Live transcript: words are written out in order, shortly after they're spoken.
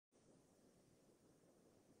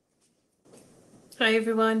Hi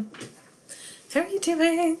everyone, how are you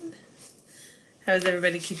doing? How's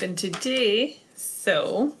everybody keeping today?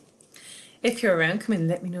 So, if you're around, come in and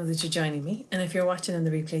let me know that you're joining me. And if you're watching on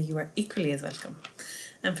the replay, you are equally as welcome.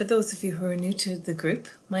 And for those of you who are new to the group,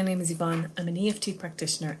 my name is Yvonne. I'm an EFT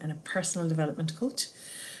practitioner and a personal development coach.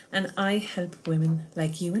 And I help women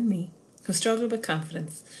like you and me who struggle with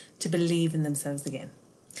confidence to believe in themselves again.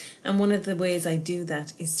 And one of the ways I do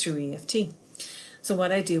that is through EFT. So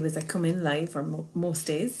what I do is I come in live, or most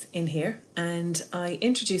days in here, and I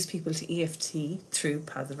introduce people to EFT through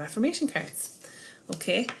positive affirmation cards.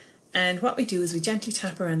 Okay, and what we do is we gently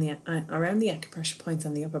tap around the acupressure points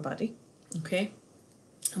on the upper body. Okay,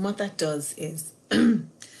 and what that does is,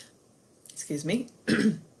 excuse me,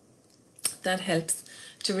 that helps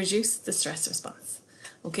to reduce the stress response.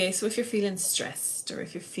 Okay, so if you're feeling stressed or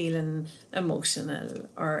if you're feeling emotional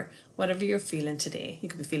or whatever you're feeling today, you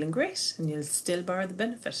could be feeling great and you'll still bar the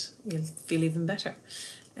benefit. You'll feel even better.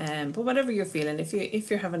 But whatever you're feeling,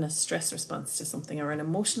 if you're having a stress response to something or an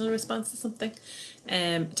emotional response to something,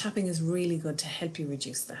 tapping is really good to help you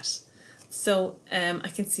reduce that. So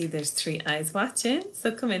I can see there's 3 eyes watching.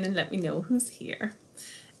 So come in and let me know who's here.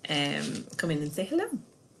 Come in and say hello.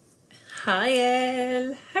 Hi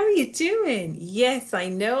Elle, how are you doing? Yes, I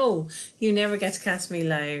know you never get to catch me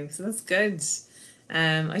live, so that's good.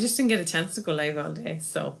 I just didn't get a chance to go live all day,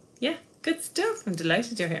 so yeah, good stuff. I'm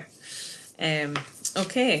delighted you're here.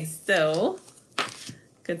 Okay, so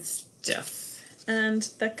good stuff. And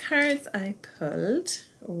the cards I pulled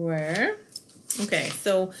were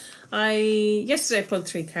so yesterday I pulled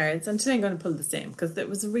 3 cards, and today I'm going to pull the same because it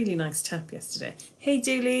was a really nice tap yesterday. Hey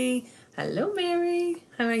Julie, hello Mary,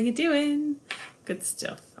 how are you doing? Good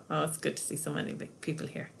stuff. Oh, it's good to see so many big people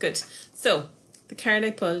here. Good. So the card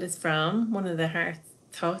I pulled is from one of the heart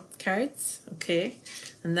thought cards. Okay,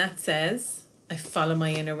 and that says I follow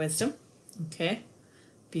my inner wisdom. Okay,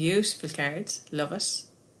 beautiful card, love it.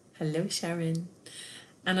 Hello Sharon.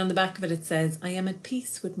 And on the back of it, it says, I am at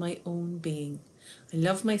peace with my own being. I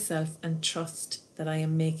love myself and trust that I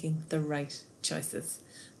am making the right choices.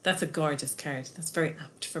 That's a gorgeous card. That's very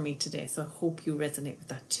apt for me today. So I hope you resonate with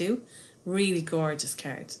that too. Really gorgeous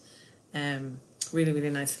card. Really,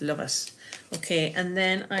 really nice. Love it. Okay, and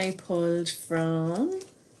then I pulled from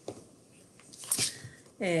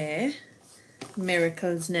a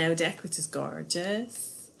Miracles Now deck, which is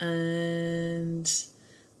gorgeous. And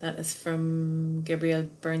that is from Gabrielle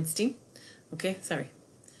Bernstein. Okay, sorry.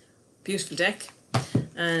 Beautiful deck.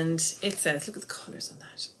 And it says, look at the colours on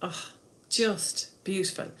that. Oh, just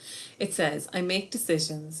beautiful. It says, I make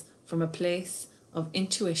decisions from a place of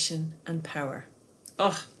intuition and power.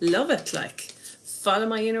 Oh, love it. Like, follow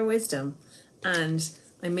my inner wisdom. And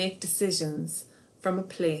I make decisions from a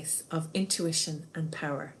place of intuition and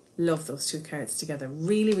power. Love those 2 cards together.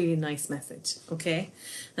 Really, really nice message. Okay.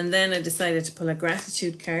 And then I decided to pull a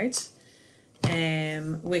gratitude card,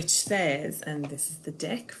 which says, and this is the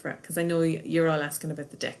deck for it, because I know you're all asking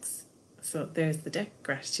about the decks. So there's the deck,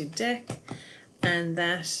 gratitude deck. And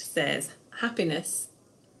that says, happiness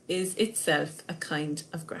is itself a kind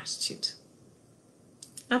of gratitude.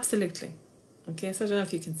 Absolutely. Okay, so I don't know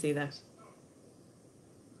if you can see that.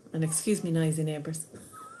 And excuse me, noisy neighbours.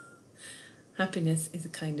 Happiness is a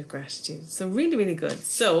kind of gratitude. So really, really good.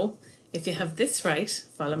 So if you have this right,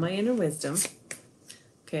 follow my inner wisdom,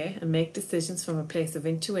 okay, and make decisions from a place of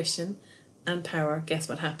intuition and power, guess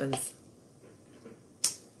what happens?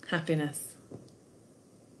 Happiness.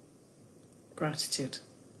 Gratitude.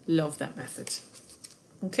 Love that message.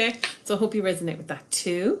 Okay, so I hope you resonate with that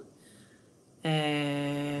too.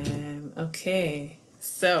 Okay,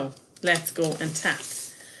 so let's go and tap.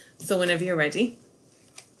 So whenever you're ready.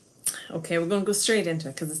 Okay, we're going to go straight into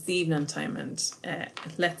it because it's the evening time, and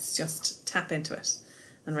let's just tap into it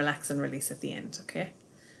and relax and release at the end, okay?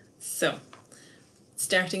 So,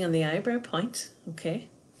 starting on the eyebrow point, okay,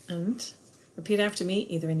 and repeat after me,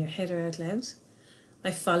 either in your head or out loud.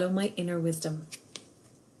 I follow my inner wisdom.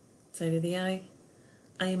 Side of the eye.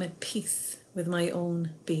 I am at peace with my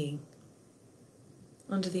own being.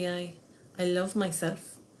 Under the eye. I love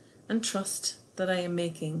myself and trust that I am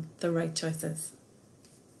making the right choices.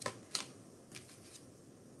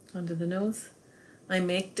 Under the nose, I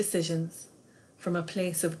make decisions from a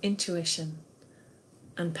place of intuition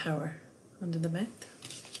and power. Under the mouth,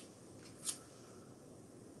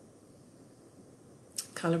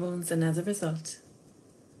 collarbones, and as a result,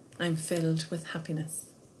 I'm filled with happiness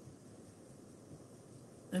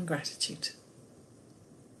and gratitude.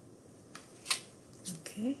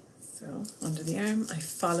 Okay, so under the arm, I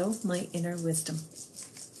follow my inner wisdom.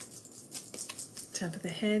 Top of the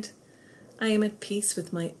head, I am at peace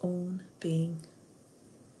with my own being.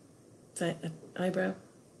 Eyebrow.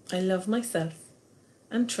 I love myself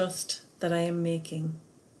and trust that I am making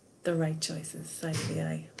the right choices. Side of the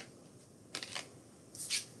eye.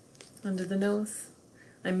 Under the nose,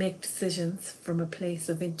 I make decisions from a place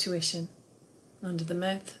of intuition. Under the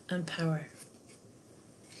mouth and power.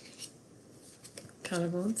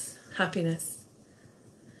 Collarbones, happiness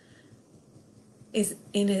is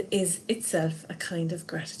itself a kind of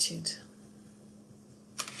gratitude.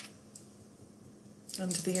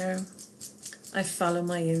 Under the arm, I follow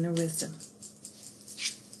my inner wisdom.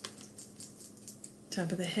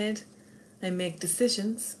 Top of the head, I make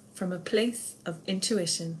decisions from a place of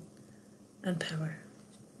intuition and power.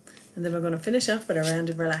 And then we're going to finish off with a round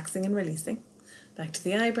of relaxing and releasing. Back to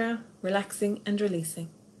the eyebrow, relaxing and releasing.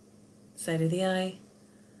 Side of the eye,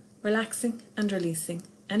 relaxing and releasing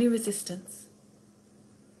any resistance.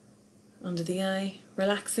 Under the eye,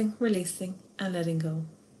 relaxing, releasing and letting go.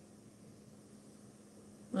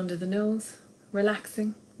 Under the nose,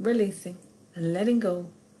 relaxing, releasing and letting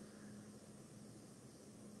go.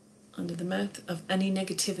 Under the mouth of any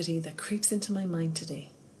negativity that creeps into my mind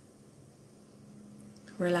today.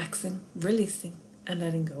 Relaxing, releasing and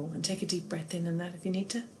letting go. And take a deep breath in on that if you need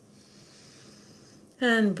to.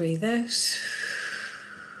 And breathe out.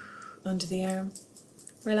 Under the arm,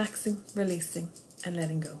 relaxing, releasing and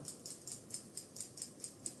letting go.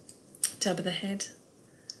 Top of the head,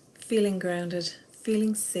 feeling grounded,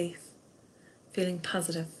 feeling safe, feeling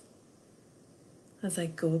positive as I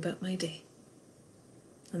go about my day.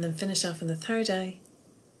 And then finish off in the third eye,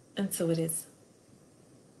 and so it is.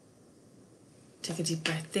 Take a deep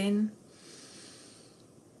breath in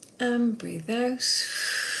and breathe out.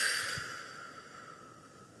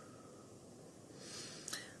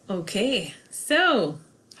 Okay, so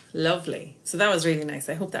lovely. So that was really nice.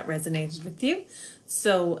 I hope that resonated with you.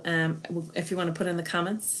 So if you want to put in the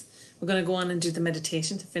comments, we're going to go on and do the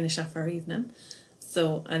meditation to finish off our evening.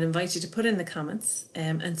 So I'd invite you to put in the comments,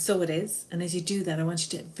 and so it is. And as you do that, I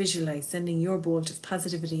want you to visualize sending your bolt of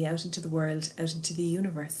positivity out into the world, out into the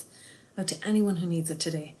universe, out to anyone who needs it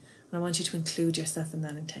today. And I want you to include yourself in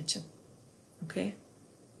that intention. Okay?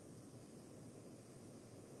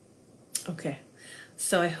 Okay.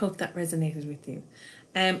 So I hope that resonated with you.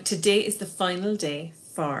 Today is the final day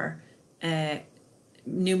for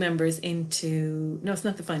new members into... No, it's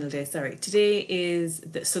not the final day, sorry. Today is...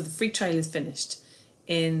 So the free trial is finished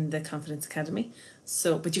in the Confidence Academy.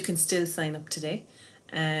 So, but you can still sign up today.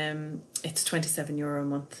 It's €27 a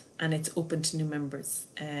month and it's open to new members.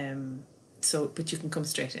 But you can come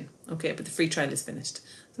straight in. Okay, but the free trial is finished.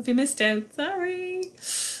 So if you missed out, sorry.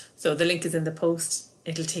 So the link is in the post.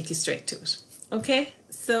 It'll take you straight to it. Okay,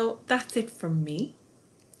 so that's it from me.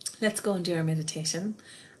 Let's go and do our meditation.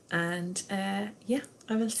 And yeah,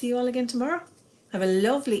 I will see you all again tomorrow. Have a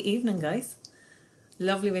lovely evening, guys.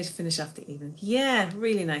 Lovely way to finish off the evening. Yeah,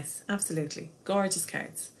 really nice. Absolutely. Gorgeous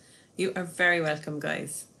cards. You are very welcome,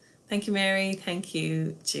 guys. Thank you, Mary. Thank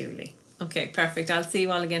you, Julie. Okay, perfect. I'll see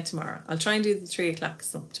you all again tomorrow. I'll try and do the 3 o'clock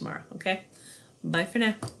tomorrow, okay? Bye for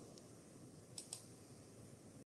now.